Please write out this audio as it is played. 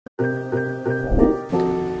Hello,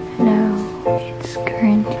 it's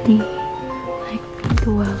currently like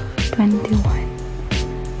 12:21.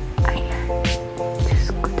 Ayan,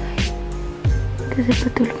 Diyos ko tayo. Kasi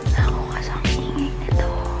patulog na ako kasi ang ingay nito.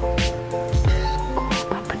 Diyos ko,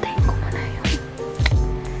 papatayin ko muna yun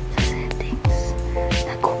sa settings.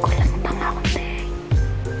 Nagkukulantang ako din.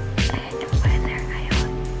 Ayan yung weather ngayon.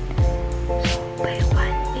 So, by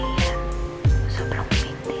 1 AM, sobrang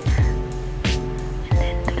windy na. And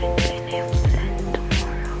then, tuloy-tuloy na yung ulan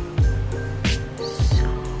tomorrow. So,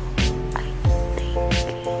 I think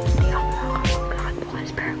hindi ako makakapaglakad bukas,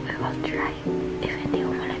 pero we will try if hindi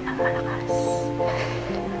umulan ng malakas.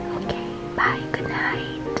 Okay, bye, good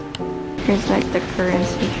night. Here's like the current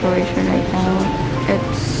situation right now.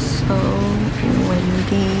 It's so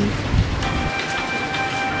windy.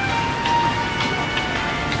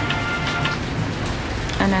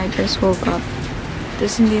 And I just woke up.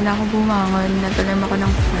 Tapos hindi na ako bumangon. Nag-alarm ako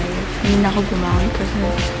ng 5. Hindi na ako bumangon kasi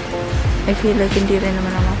I feel like hindi rin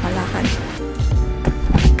naman ako makalakad.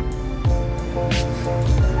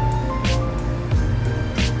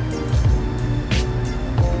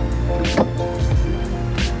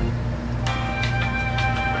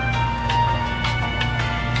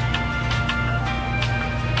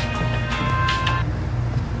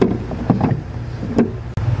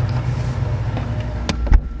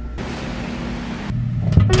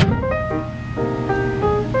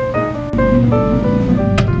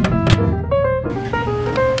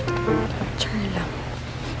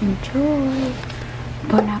 Enjoy.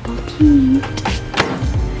 Bon appetit.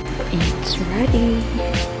 It's ready.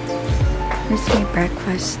 Here's my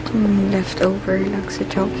breakfast. Leftover lang sa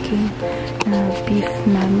Joakin. Beef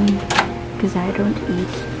mami. Because I don't eat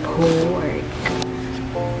pork.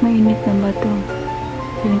 Mainit na ba ito?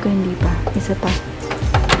 Feeling ko hindi pa. Isa pa.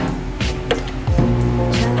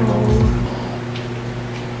 Ciao.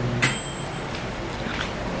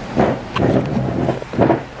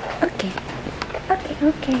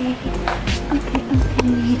 Okay.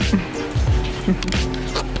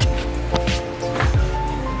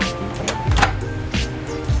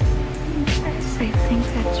 Yes, I think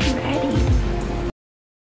that's ready.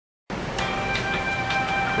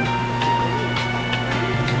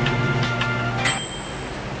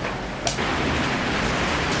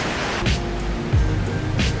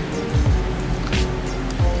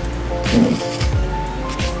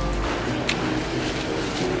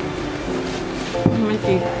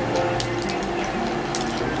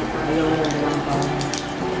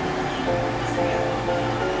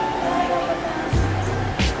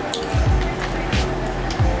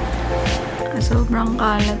 Sobrang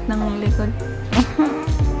kalat ng likod.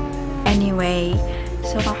 Anyway,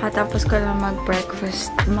 so kakatapos ko lang mag-breakfast.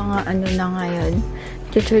 Mga ano na ngayon.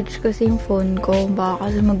 I-charge kasi yung phone ko. Baka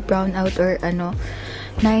kasi mag-brown out or ano.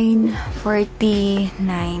 9:49.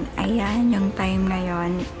 Ayan, yung time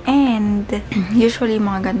ngayon. And, usually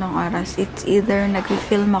mga ganong oras, it's either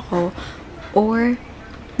nag-film ako or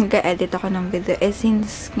nag-edit ako ng video. Eh,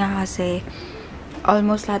 since nga kasi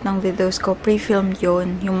almost lahat ng videos ko, pre-filmed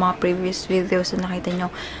yun. Yung mga previous videos na nakita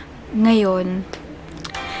nyo. Ngayon,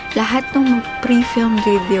 lahat ng pre-filmed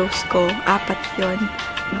videos ko, 4 yun.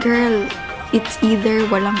 Girl, it's either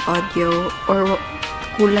walang audio or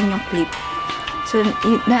kulang yung clip. So,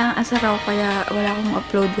 naaasar ako kaya wala akong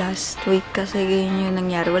upload last week kasi ganyan yung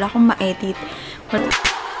nangyari. Wala akong ma-edit.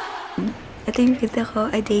 Ito yung video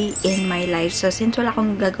ko, a day in my life. So, since wala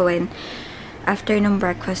akong gagawin after ng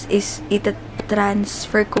breakfast is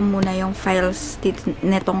transfer ko muna yung files dito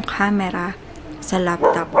netong camera sa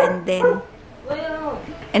laptop and then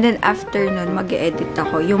after nun mag-edit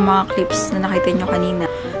ako yung mga clips na nakita nyo kanina.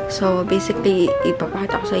 So basically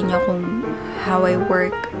ipapakita ko sa inyo kung how I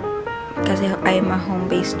work kasi I'm a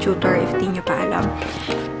home-based tutor if di nyo pa alam.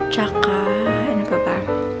 Tsaka ano pa ba?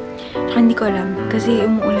 Tsaka hindi ko alam kasi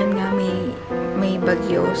umuulan nga, may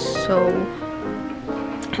bagyo, so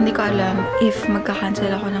hindi ko alam if magka-cancel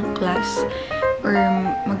ako ng class or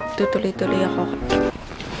magtutuloy-tuloy ako.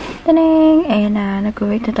 Taning! Ayan na,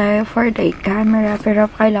 nag-wait na tayo for the camera. Pero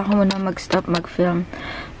kailangan ko muna mag-stop mag-film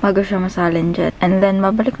bago siya masalin dyan. And then,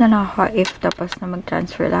 mabalik na lang ako if tapos na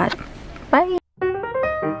mag-transfer lahat. Bye!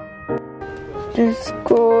 Diyos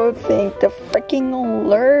ko, thank the freaking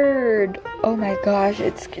Lord! Oh my gosh,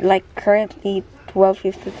 it's like currently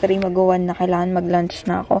 12:53, mag-1 na, kailangan mag-lunch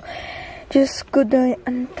na ako. Diyos ko dahil,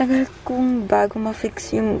 ang tagal kong bago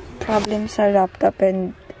ma-fix yung problem sa laptop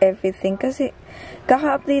and everything. Kasi,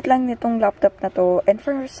 kaka-update lang nitong laptop na to. And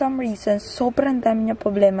for some reason, sobrang dami niya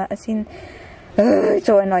problema. As in, it's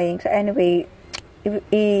so annoying. So anyway,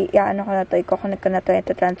 i-ano ko na to, i-connect ko na to,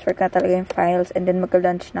 ito-transfer ko na talaga yung files, and then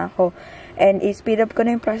mag-lunch na ako. And i-speed up ko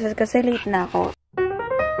na yung process kasi late na ako.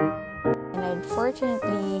 And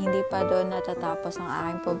unfortunately, hindi pa doon natatapos ang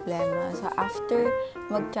aking problema. So, after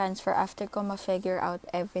mag-transfer, after ko ma-figure out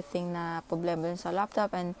everything na problema dun sa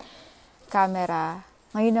laptop and camera,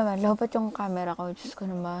 ngayon naman, lobat yung camera ko. Diyos ko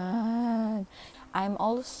naman. I'm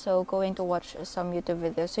also going to watch some YouTube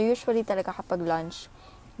videos. So, usually talaga kapag lunch,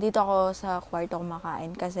 dito ako sa kwarto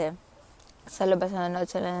kumakain kasi sa labas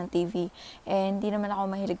nanonood sila ng TV. And hindi naman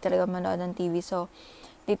ako mahilig talaga manood ng TV. So,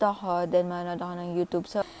 dito ako, then manood ako ng YouTube.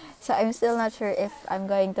 So, I'm still not sure if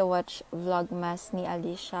I'm going to watch Vlogmas ni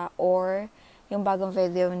Alicia or yung bagong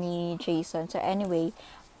video ni Jason. So, anyway,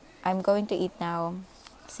 I'm going to eat now.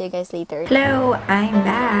 See you guys later. Hello, I'm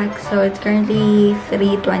back. So it's currently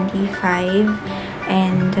 3:25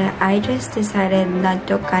 and I just decided not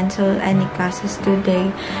to cancel any classes today.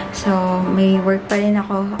 So may work pa rin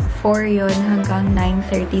ako for yun hanggang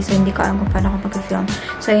 9:30. So hindi ko alam kung paano ako mag-film.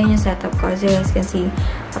 So yun yung setup ko. As you guys can see,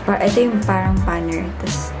 ito yung parang banner.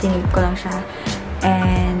 Tapos tinip ko lang siya.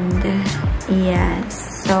 And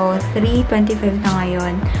yes. So 3:25 na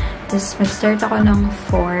ngayon. Tapos mag-start ako ng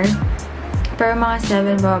 4. Pero mga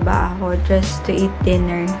 7 bababa ako just to eat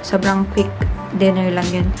dinner. Sobrang quick dinner lang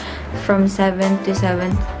yun. From 7 to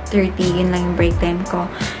 7:30, yun lang yung break time ko.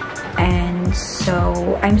 And so,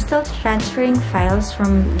 I'm still transferring files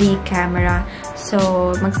from the camera.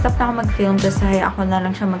 So, mag-stop na ako mag-film. Tapos ako na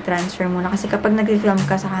lang siya mag-transfer muna. Kasi kapag nag-film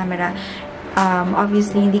ka sa camera,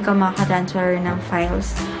 obviously, hindi ka maka-transfer ng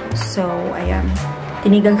files. So, ayan.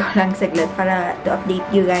 Tinigal ko lang saglit para to update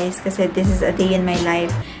you guys. Kasi this is a day in my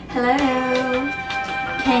life. Hello!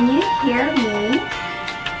 Can you hear me?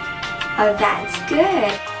 Oh, that's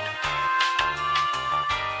good!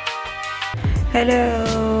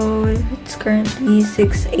 Hello! It's currently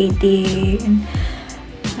 6:18.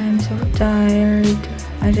 I'm so tired.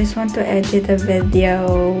 I just want to edit a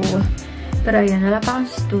video. Pero ayun, wala pa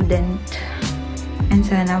akong student. And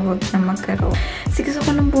sana wag na magkaroon. Kasi gusto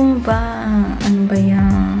ko nang bumaba. Ano ba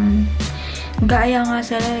yan? Gaya nga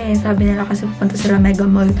sila eh. Sabi nila kasi pupunta sila Mega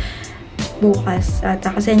Mall bukas. At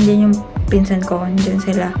kasi hindi yung pinsan ko. Hindi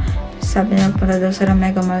sila. Sabi nila pupunta daw sila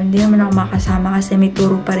Mega Mall. Hindi naman ako makasama kasi may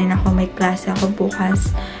turo pa rin ako. May klase ako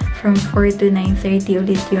bukas. From 4 to 9:30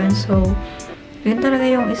 ulit yun. So, yun talaga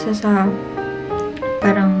yung isa sa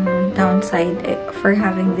parang downside for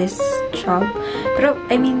having this job. Pero,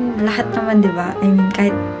 I mean, lahat naman, diba? I mean,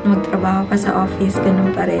 kahit magtrabaho ka sa office,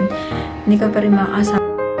 ganun pa rin. Hindi ka pa rin makakasama.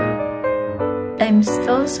 I'm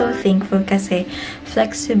still so thankful kasi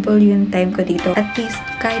flexible yung time ko dito. At least,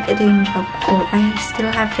 kahit ito yung job ko, I still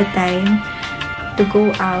have the time to go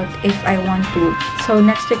out if I want to. So,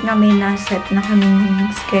 next week na may na-set na kaming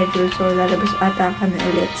schedule. So, lalabas ata kami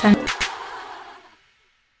ulit.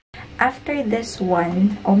 After this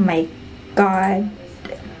one, oh my God,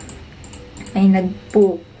 may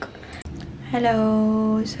nag-book.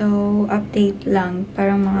 Hello! So, update lang.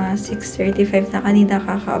 Parang mga 6:35 na kanina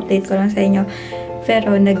kaka-update ko lang sa inyo.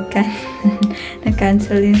 Pero,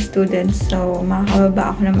 nag-cancel yung students. So,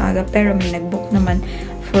 makakababa ako na maaga. Pero, may nag-book naman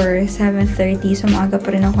for 7:30. So, maaga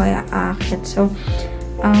pa rin ako aakit. So,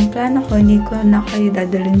 ang plano ko, hindi ko na kayo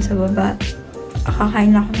dadalhin sa baba.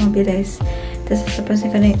 Kakain na ako mabilis.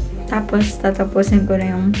 Tapos, tatapusin ko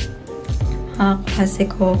na yung klase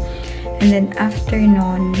ko. And then, after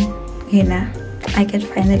nun, yun na, I can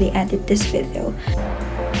finally edit this video.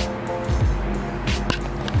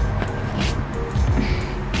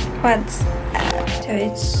 What's that? So,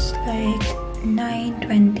 it's like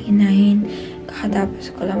 9:29.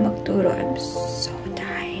 Kakatapos ko lang magturo. I'm so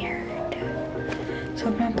tired.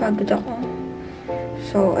 Sobrang pagod ako.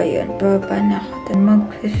 So, ayun, bababa na ako. Then,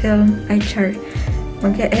 mag-film,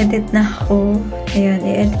 mag-edit na ako. Ayun,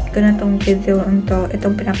 i-edit ko na tong video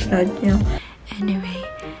itong pinapanood nyo. Anyway,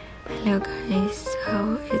 hello guys.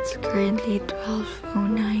 So, it's currently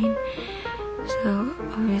 12:09. So,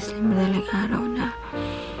 obviously, madaling araw na.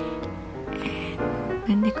 And,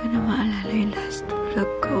 hindi ko na maalala yung last vlog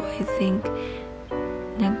ko. I think,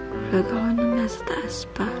 nag-vlog ako nung nasa taas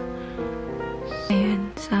pa. Ayun,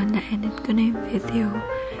 so, na-edit ko na yung video.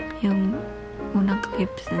 Yung unang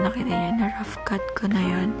clips na nakita niya, na rough cut ko na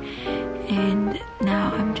yun. And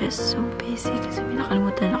now, I'm just so busy kasi may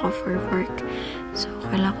nakalimutan ako for work. So,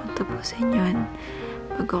 kailangan kong tapusin yun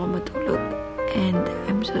bago ako matulog. And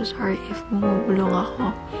I'm so sorry if bumubulong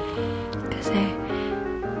ako kasi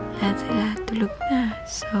lahat sila tulog na.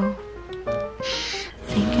 So,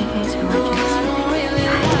 thank you guys for watching.